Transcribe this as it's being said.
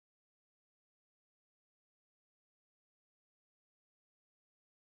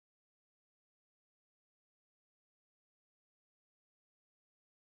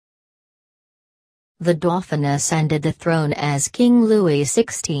the Dauphin ascended the throne as King Louis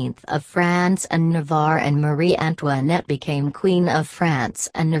XVI of France and Navarre, and Marie Antoinette became Queen of France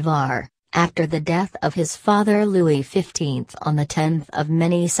and Navarre, after the death of his father Louis XV on the 10th of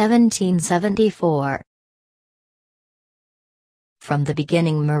May 1774. From the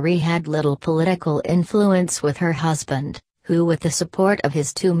beginning, Marie had little political influence with her husband, who, with the support of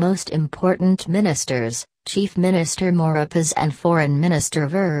his two most important ministers, Chief Minister Maurepas and Foreign Minister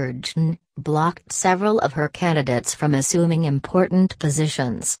Vergennes, blocked several of her candidates from assuming important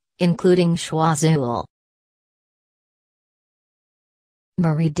positions, including Choiseul.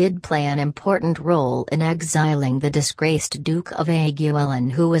 Marie did play an important role in exiling the disgraced Duke of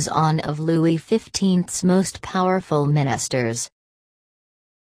Aiguillon, who was one of Louis XV's most powerful ministers.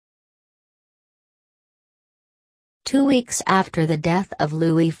 2 weeks after the death of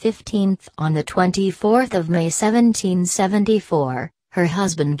Louis XV on the 24th of May 1774, her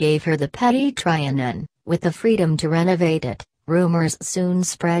husband gave her the Petit Trianon, with the freedom to renovate it. Rumors soon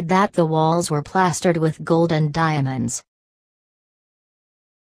spread that the walls were plastered with gold and diamonds.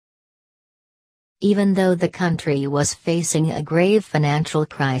 Even though the country was facing a grave financial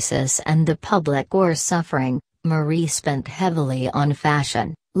crisis and the public were suffering, Marie spent heavily on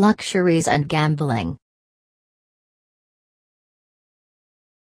fashion, luxuries and gambling.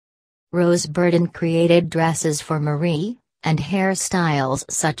 Rose Bourdon created dresses for Marie, and hairstyles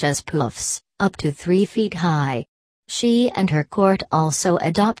such as puffs, up to 3 feet high. She and her court also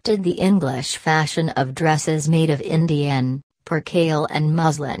adopted the English fashion of dresses made of Indian, percale and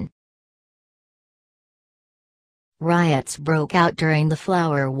muslin. Riots broke out during the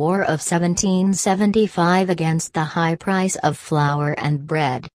Flour War of 1775 against the high price of flour and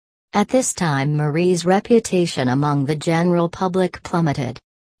bread. At this time, Marie's reputation among the general public plummeted.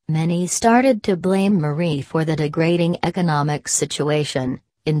 Many started to blame Marie for the degrading economic situation,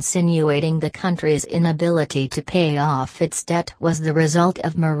 insinuating the country's inability to pay off its debt was the result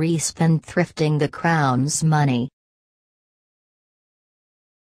of Marie spendthrifting the crown's money.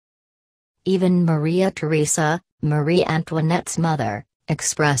 Even Maria Theresa, Marie Antoinette's mother,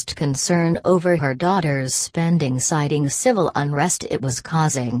 expressed concern over her daughter's spending, citing civil unrest it was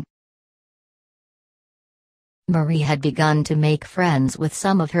causing. Marie had begun to make friends with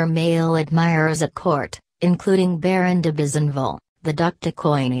some of her male admirers at court, including Baron de Bizenval, the Duc de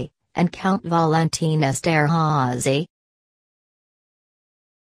Coigny, and Count Valentin Esterhazy.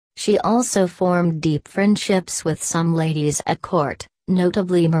 She also formed deep friendships with some ladies at court,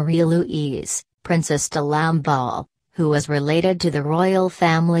 notably Marie-Louise, Princess de Lamballe, who was related to the royal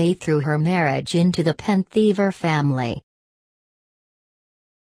family through her marriage into the Penthièvre family.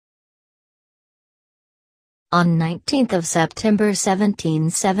 On 19 September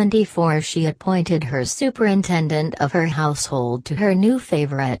 1774 she appointed her superintendent of her household to her new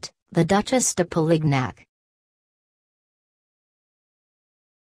favorite, the Duchess de Polignac.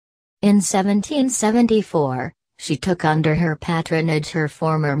 In 1774, she took under her patronage her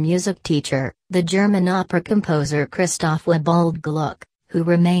former music teacher, the German opera composer Christoph Wibold Gluck, who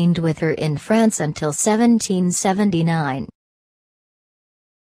remained with her in France until 1779.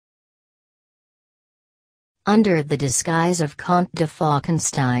 Under the disguise of Comte de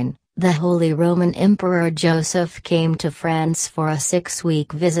Falkenstein, the Holy Roman Emperor Joseph came to France for a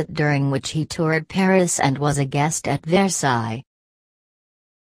 6-week visit, during which he toured Paris and was a guest at Versailles.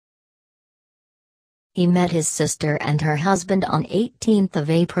 He met his sister and her husband on 18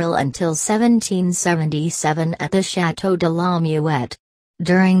 April until 1777 at the Château de la Muette.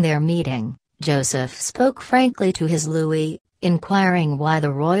 During their meeting, Joseph spoke frankly to his Louis, inquiring why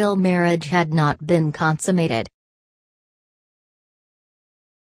the royal marriage had not been consummated.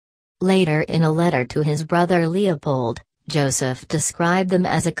 Later, in a letter to his brother Leopold, Joseph described them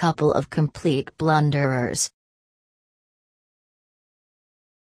as a couple of complete blunderers.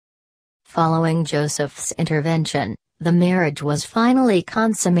 Following Joseph's intervention, the marriage was finally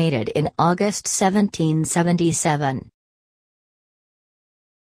consummated in August 1777.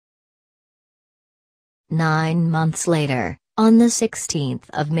 9 months later, on the 16th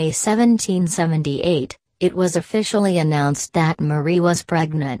of May 1778, it was officially announced that Marie was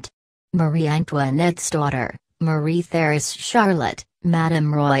pregnant. Marie Antoinette's daughter, Marie-Thérèse Charlotte,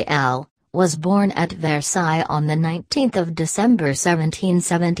 Madame Royale, was born at Versailles on the 19th of December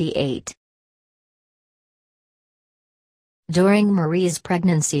 1778. During Marie's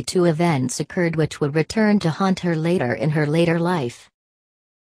pregnancy, 2 events occurred which would return to haunt her later in her later life.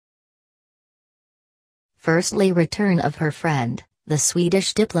 Firstly, return of her friend, the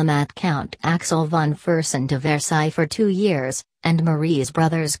Swedish diplomat Count Axel von Fersen, to Versailles for 2 years, and Marie's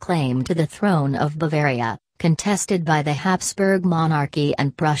brother's claim to the throne of Bavaria, contested by the Habsburg monarchy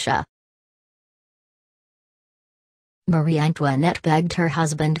and Prussia. Marie Antoinette begged her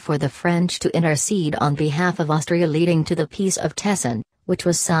husband for the French to intercede on behalf of Austria, leading to the Peace of Tessin, which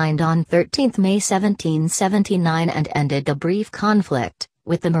was signed on 13 May 1779 and ended the brief conflict,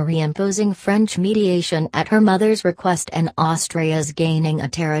 with the Marie imposing French mediation at her mother's request and Austria's gaining a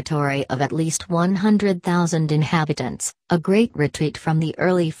territory of at least 100,000 inhabitants, a great retreat from the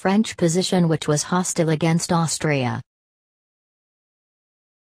early French position which was hostile against Austria.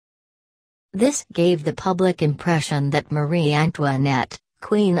 This gave the public impression that Marie Antoinette,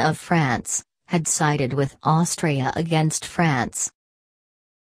 Queen of France, had sided with Austria against France.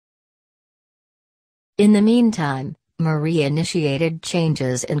 In the meantime, Marie initiated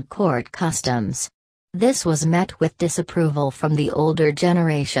changes in court customs. This was met with disapproval from the older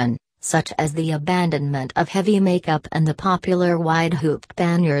generation, such as the abandonment of heavy makeup and the popular wide-hooped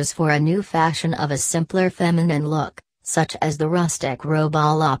panniers for a new fashion of a simpler feminine look, such as the rustic robe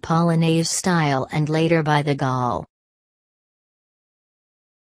à la Polonaise style and later by the Gaul.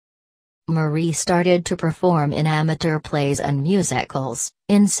 Marie started to perform in amateur plays and musicals,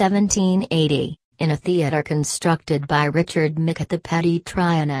 in 1780, in a theatre constructed by Richard Mick at the Petit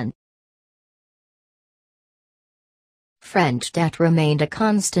Trianon. French debt remained a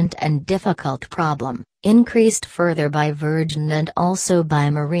constant and difficult problem, increased further by Virgin and also by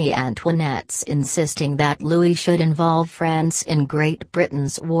Marie Antoinette's insisting that Louis should involve France in Great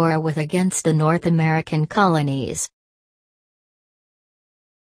Britain's war against the North American colonies.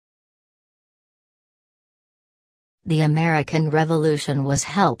 The American Revolution was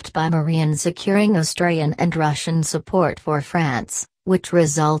helped by Marie in securing Austrian and Russian support for France, which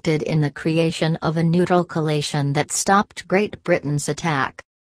resulted in the creation of a neutral coalition that stopped Great Britain's attack.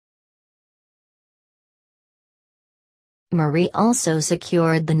 Marie also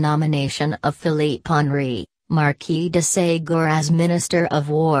secured the nomination of Philippe Henri, Marquis de Ségur as Minister of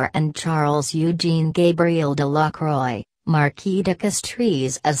War and Charles-Eugène Gabriel de Lacroix, Marquis de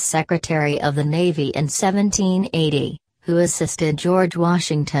Castries as Secretary of the Navy in 1780, who assisted George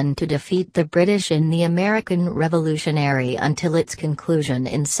Washington to defeat the British in the American Revolutionary until its conclusion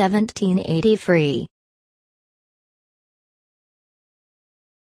in 1783.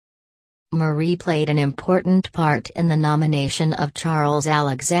 Marie played an important part in the nomination of Charles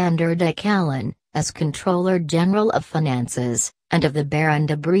Alexander de Calonne, as Controller General of Finances, and of the Baron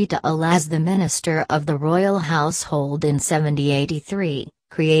de Breteuil as the Minister of the Royal Household in 1783,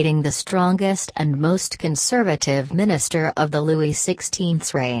 creating the strongest and most conservative minister of the Louis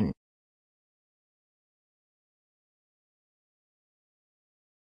XVI's reign.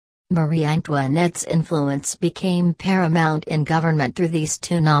 Marie Antoinette's influence became paramount in government through these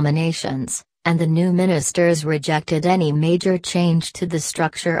two nominations, and the new ministers rejected any major change to the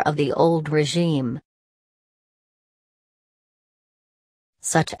structure of the old regime,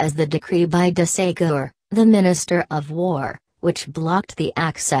 such as the decree by de Ségur, the Minister of War, which blocked the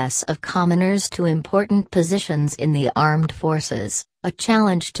access of commoners to important positions in the armed forces, a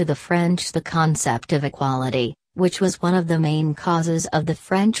challenge to the French. The concept of equality, which was one of the main causes of the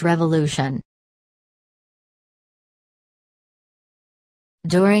French Revolution.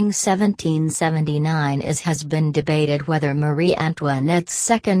 During 1779 it has been debated whether Marie Antoinette's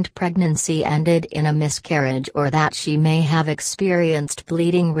second pregnancy ended in a miscarriage or that she may have experienced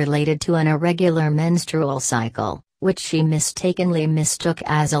bleeding related to an irregular menstrual cycle, which she mistakenly mistook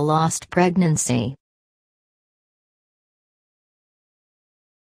as a lost pregnancy.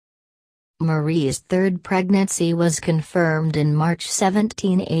 Marie's third pregnancy was confirmed in March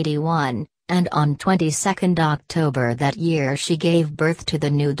 1781, and on 22 October that year she gave birth to the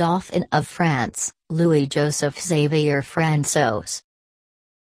new Dauphin of France, Louis-Joseph Xavier François.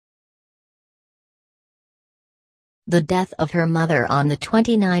 The death of her mother on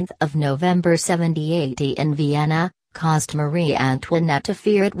 29 November 1780 in Vienna, caused Marie Antoinette to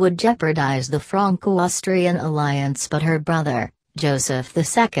fear it would jeopardize the Franco-Austrian alliance, but her brother, Joseph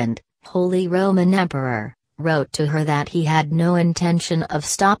II, Holy Roman Emperor, wrote to her that he had no intention of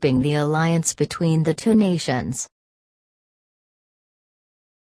stopping the alliance between the two nations.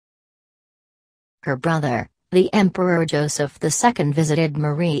 Her brother, the Emperor Joseph II, visited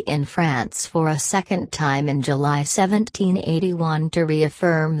Marie in France for a second time in July 1781 to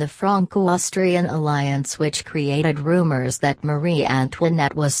reaffirm the Franco-Austrian alliance, which created rumors that Marie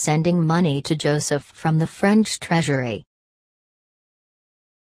Antoinette was sending money to Joseph from the French treasury.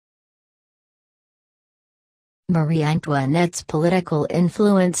 Marie Antoinette's political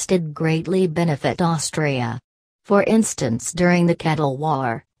influence did greatly benefit Austria. For instance, during the Kettle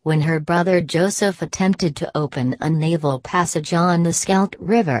War, when her brother Joseph attempted to open a naval passage on the Scheldt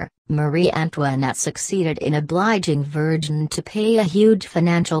River, Marie Antoinette succeeded in obliging Virgin to pay a huge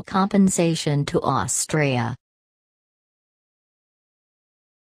financial compensation to Austria.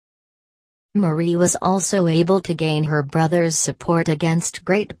 Marie was also able to gain her brother's support against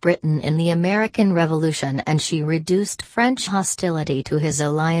Great Britain in the American Revolution, and she reduced French hostility to his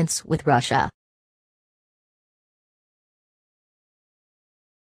alliance with Russia.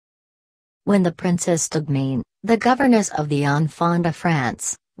 When the Princess Dagmine, the governess of the Enfants de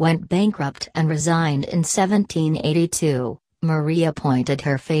France, went bankrupt and resigned in 1782, Marie appointed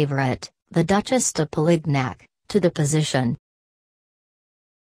her favorite, the Duchess de Polignac, to the position.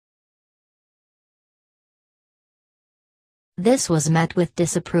 This was met with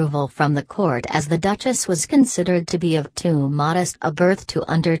disapproval from the court, as the Duchess was considered to be of too modest a birth to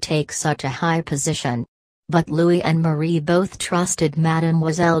undertake such a high position. But Louis and Marie both trusted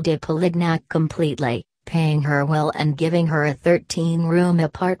Mademoiselle de Polignac completely, paying her well and giving her a 13-room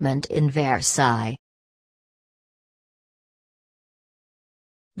apartment in Versailles.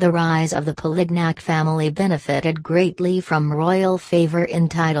 The rise of the Polignac family benefited greatly from royal favor in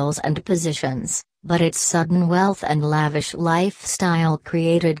titles and positions, but its sudden wealth and lavish lifestyle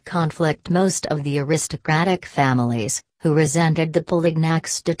created conflict. Most of the aristocratic families, who resented the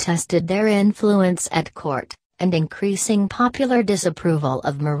Polignacs, detested their influence at court, and increasing popular disapproval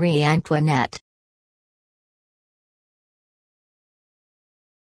of Marie Antoinette.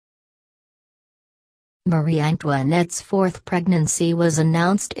 Marie Antoinette's fourth pregnancy was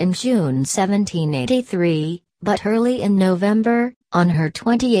announced in June 1783, but early in November, on her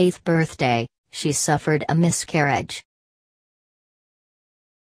 28th birthday, she suffered a miscarriage.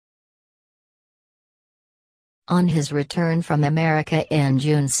 On his return from America in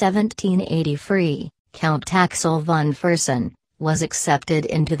June 1783, Count Axel von Fersen was accepted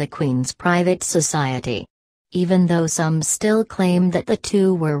into the Queen's private society. Even though some still claimed that the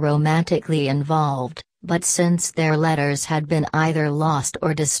two were romantically involved, but since their letters had been either lost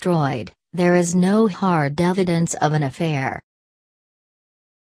or destroyed, there is no hard evidence of an affair.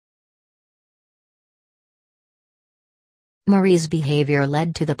 Marie's behavior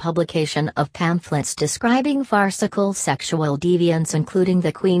led to the publication of pamphlets describing farcical sexual deviance, including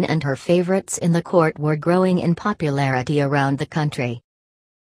the Queen and her favorites in the court were growing in popularity around the country.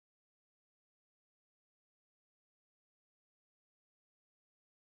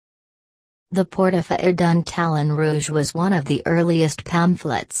 The Portefeuille d'un Talon Rouge was one of the earliest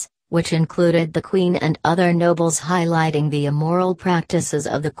pamphlets, which included the Queen and other nobles highlighting the immoral practices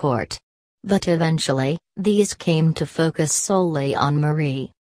of the court. But eventually, these came to focus solely on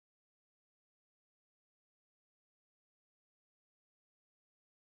Marie.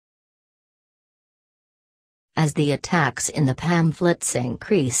 As the attacks in the pamphlets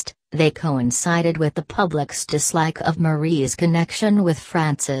increased, they coincided with the public's dislike of Marie's connection with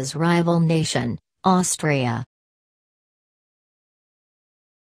France's rival nation, Austria.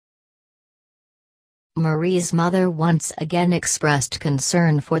 Marie's mother once again expressed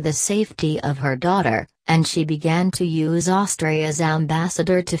concern for the safety of her daughter, and she began to use Austria's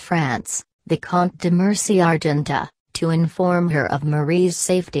ambassador to France, the Comte de Mercy-Argentat, to inform her of Marie's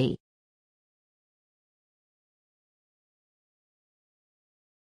safety.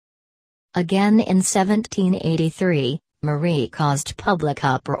 Again in 1783, Marie caused public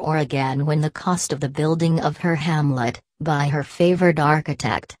uproar again when the cost of the building of her hamlet, by her favored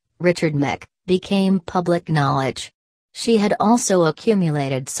architect, Richard Mick, became public knowledge. She had also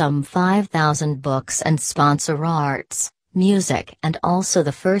accumulated some 5,000 books and sponsor arts, music, and also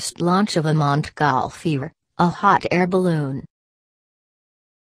the first launch of a Montgolfier, a hot air balloon.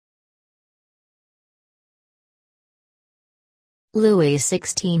 Louis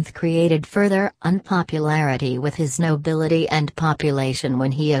XVI created further unpopularity with his nobility and population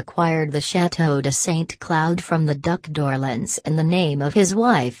when he acquired the Château de Saint Cloud from the Duc d'Orléans in the name of his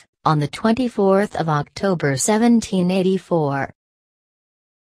wife, on the 24th of October 1784.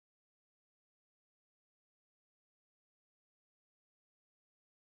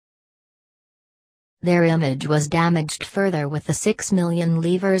 Their image was damaged further with the 6 million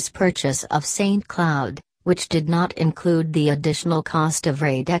livres purchase of Saint Cloud, which did not include the additional cost of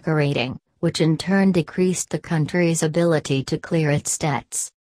redecorating, which in turn decreased the country's ability to clear its debts.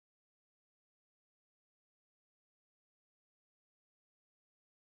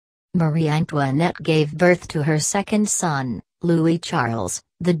 Marie Antoinette gave birth to her second son, Louis Charles,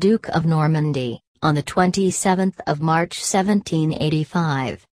 the Duke of Normandy, on the 27th of March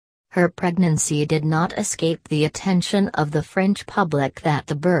 1785. Her pregnancy did not escape the attention of the French public that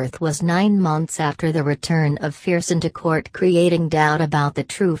the birth was 9 months after the return of Fersen to court, creating doubt about the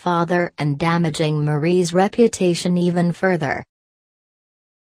true father and damaging Marie's reputation even further.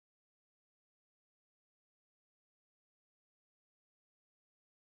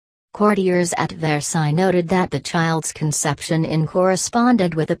 Courtiers at Versailles noted that the child's conception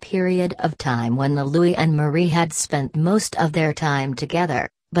corresponded with a period of time when the Louis and Marie had spent most of their time together,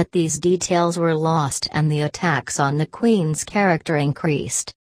 but these details were lost and the attacks on the Queen's character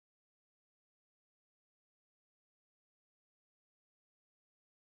increased.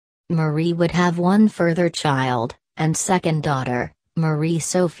 Marie would have one further child, and second daughter.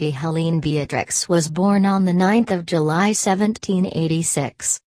 Marie-Sophie Helene Beatrix was born on 9 July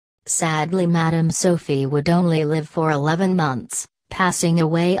 1786. Sadly, Madame Sophie would only live for 11 months, passing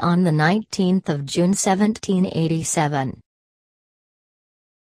away on 19 June 1787.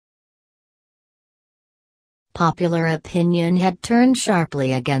 Popular opinion had turned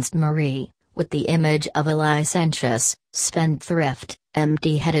sharply against Marie, with the image of a licentious, spendthrift,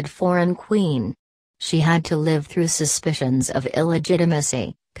 empty-headed foreign queen. She had to live through suspicions of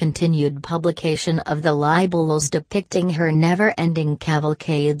illegitimacy, continued publication of the libels depicting her never-ending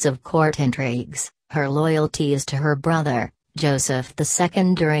cavalcades of court intrigues, her loyalties to her brother, Joseph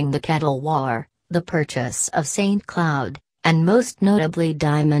II during the Kettle War, the purchase of St. Cloud, and most notably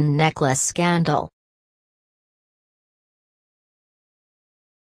diamond necklace scandal.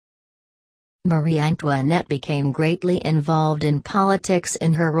 Marie Antoinette became greatly involved in politics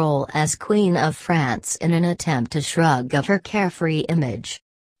in her role as Queen of France in an attempt to shrug off her carefree image.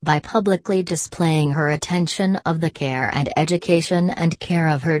 By publicly displaying her attention of the care and education and care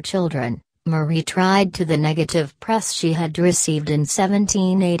of her children, Marie tried to the negative press she had received in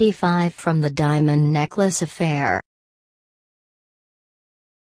 1785 from the diamond necklace affair.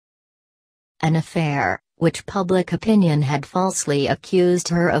 An affair which public opinion had falsely accused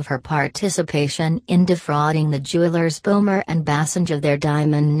her of her participation in defrauding the jewelers Boehmer and Bassenge of their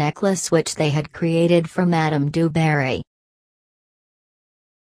diamond necklace which they had created for Madame du Barry.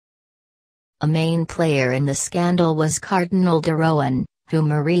 A main player in the scandal was Cardinal de Rohan, whom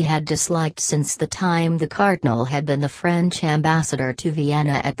Marie had disliked since the time the cardinal had been the French ambassador to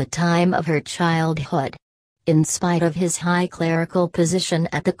Vienna at the time of her childhood. In spite of his high clerical position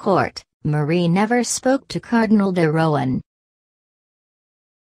at the court, Marie never spoke to Cardinal de Rohan.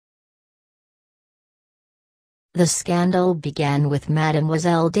 The scandal began with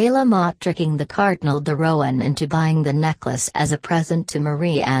Mademoiselle de la Motte tricking the Cardinal de Rohan into buying the necklace as a present to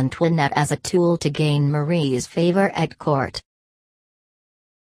Marie Antoinette as a tool to gain Marie's favor at court.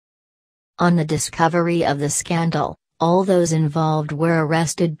 On the discovery of the scandal, all those involved were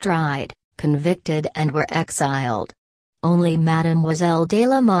arrested, tried, convicted and were exiled. Only Mademoiselle de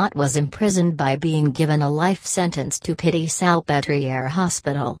la Motte was imprisoned by being given a life sentence to Petit-Salpêtrière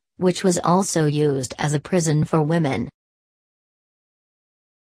Hospital, which was also used as a prison for women.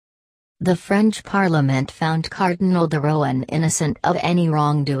 The French Parliament found Cardinal de Rohan innocent of any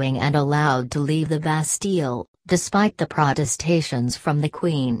wrongdoing and allowed to leave the Bastille, despite the protestations from the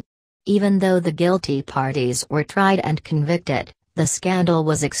Queen. Even though the guilty parties were tried and convicted, the scandal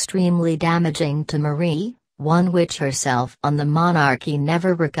was extremely damaging to Marie, one which herself and the monarchy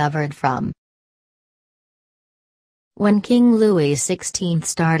never recovered from. When King Louis XVI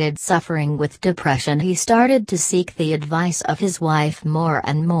started suffering with depression, he started to seek the advice of his wife more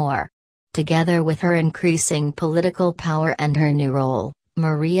and more. Together with her increasing political power and her new role,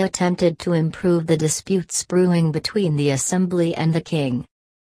 Marie attempted to improve the disputes brewing between the Assembly and the king.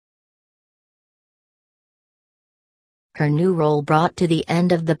 Her new role brought to the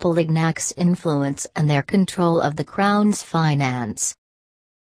end of the Polignac's influence and their control of the crown's finance.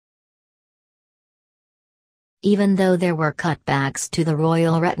 Even though there were cutbacks to the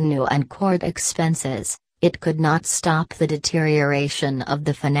royal retinue and court expenses, it could not stop the deterioration of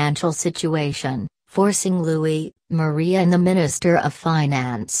the financial situation, forcing Louis, Marie and the Minister of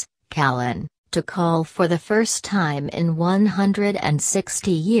Finance, Calonne, to call for the first time in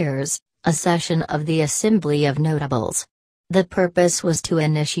 160 years, a session of the Assembly of Notables. The purpose was to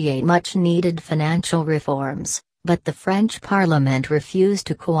initiate much-needed financial reforms, but the French Parliament refused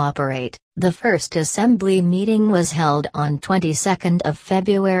to cooperate. The first Assembly meeting was held on 22nd of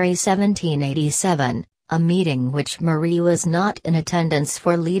February 1787, a meeting which Marie was not in attendance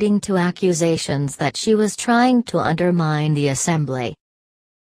for, leading to accusations that she was trying to undermine the Assembly.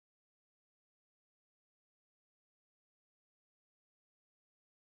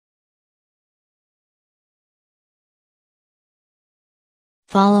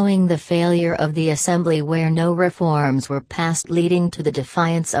 Following the failure of the Assembly where no reforms were passed leading to the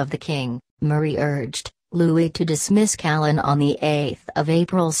defiance of the king, Marie urged Louis to dismiss Calonne on the 8th of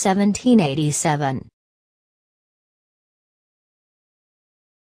April 1787.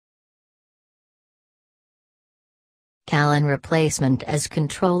 Calonne replacement as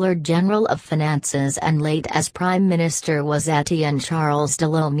Controller General of Finances and late as Prime Minister was Etienne Charles de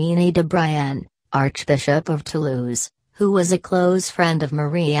Lomenie de Brienne, Archbishop of Toulouse, who was a close friend of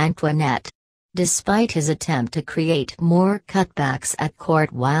Marie Antoinette. Despite his attempt to create more cutbacks at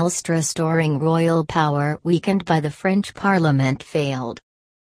court whilst restoring royal power weakened by the French Parliament failed.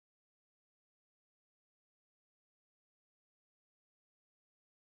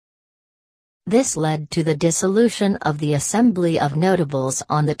 This led to the dissolution of the Assembly of Notables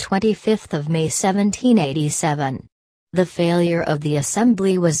on 25 May 1787. The failure of the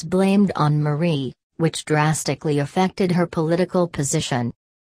Assembly was blamed on Marie, which drastically affected her political position.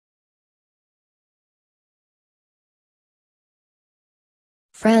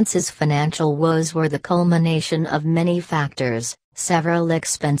 France's financial woes were the culmination of many factors, several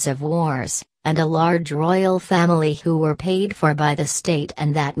expensive wars, and a large royal family who were paid for by the state,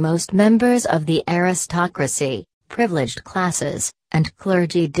 and that most members of the aristocracy, privileged classes, and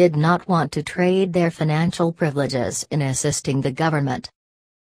clergy did not want to trade their financial privileges in assisting the government.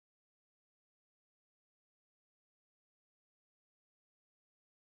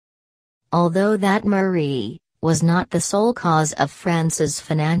 Although that Marie was not the sole cause of France's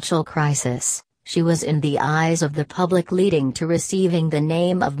financial crisis, she was in the eyes of the public leading to receiving the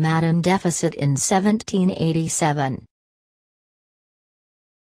name of Madame Deficit in 1787.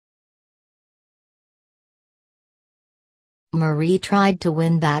 Marie tried to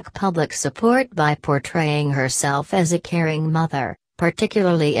win back public support by portraying herself as a caring mother,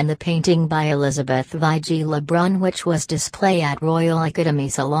 particularly in the painting by Elisabeth Vigée Lebrun, which was displayed at Royal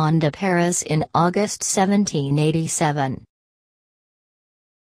Académie Salon de Paris in August 1787.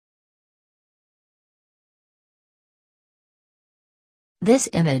 This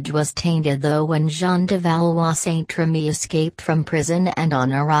image was tainted though when Jeanne de Valois Saint-Remy escaped from prison, and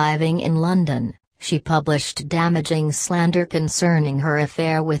on arriving in London, she published damaging slander concerning her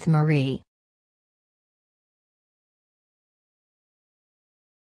affair with Marie.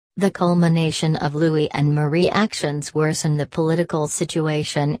 The culmination of Louis and Marie actions worsened the political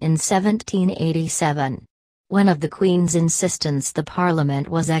situation in 1787. When of the Queen's insistence the Parliament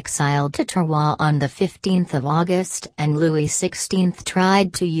was exiled to Troyes on 15 August, and Louis XVI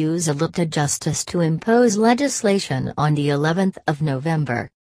tried to use a lute de justice to impose legislation on the 11th of November.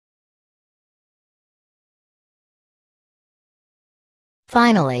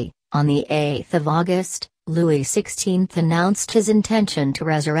 Finally, on the 8th of August, Louis XVI announced his intention to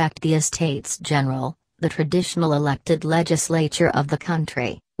resurrect the Estates General, the traditional elected legislature of the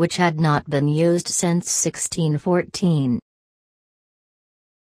country, which had not been used since 1614.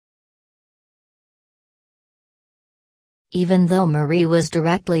 Even though Marie was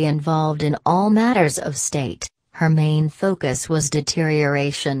directly involved in all matters of state, her main focus was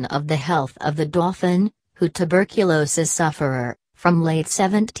deterioration of the health of the Dauphin, who tuberculosis sufferer, from late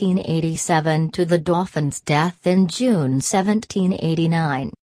 1787 to the Dauphin's death in June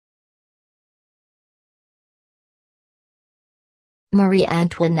 1789. Marie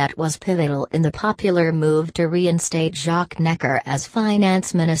Antoinette was pivotal in the popular move to reinstate Jacques Necker as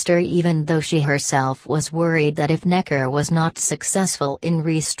finance minister, even though she herself was worried that if Necker was not successful in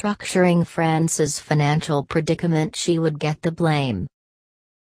restructuring France's financial predicament, she would get the blame.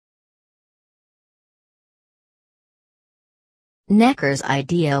 Necker's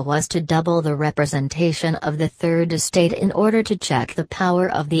idea was to double the representation of the Third Estate in order to check the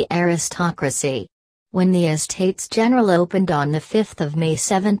power of the aristocracy. When the Estates General opened on 5 May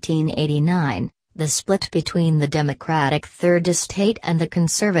 1789, the split between the democratic Third Estate and the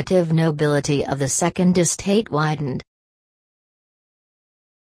conservative nobility of the Second Estate widened,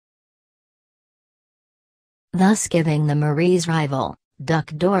 thus giving the Marie's rival, Duc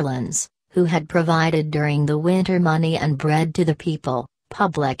d'Orléans, who had provided during the winter money and bread to the people,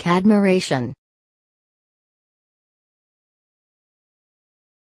 public admiration.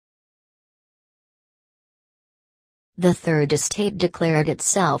 The Third Estate declared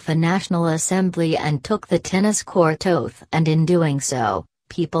itself a National Assembly and took the tennis court oath, and in doing so,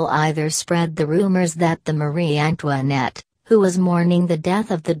 people either spread the rumors that the Marie Antoinette, who was mourning the death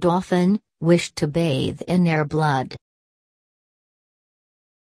of the Dauphin, wished to bathe in their blood.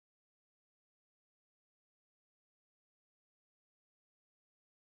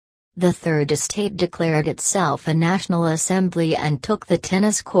 The Third Estate declared itself a National Assembly and took the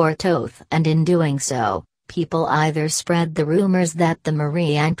tennis court oath, and in doing so, people either spread the rumors that the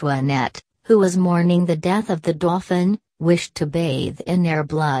Marie Antoinette, who was mourning the death of the Dauphin, wished to bathe in their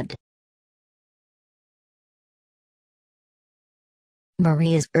blood.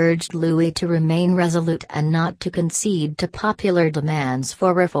 Marie urged Louis to remain resolute and not to concede to popular demands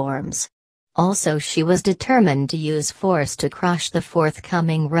for reforms. Also, she was determined to use force to crush the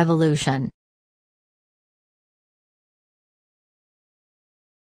forthcoming revolution.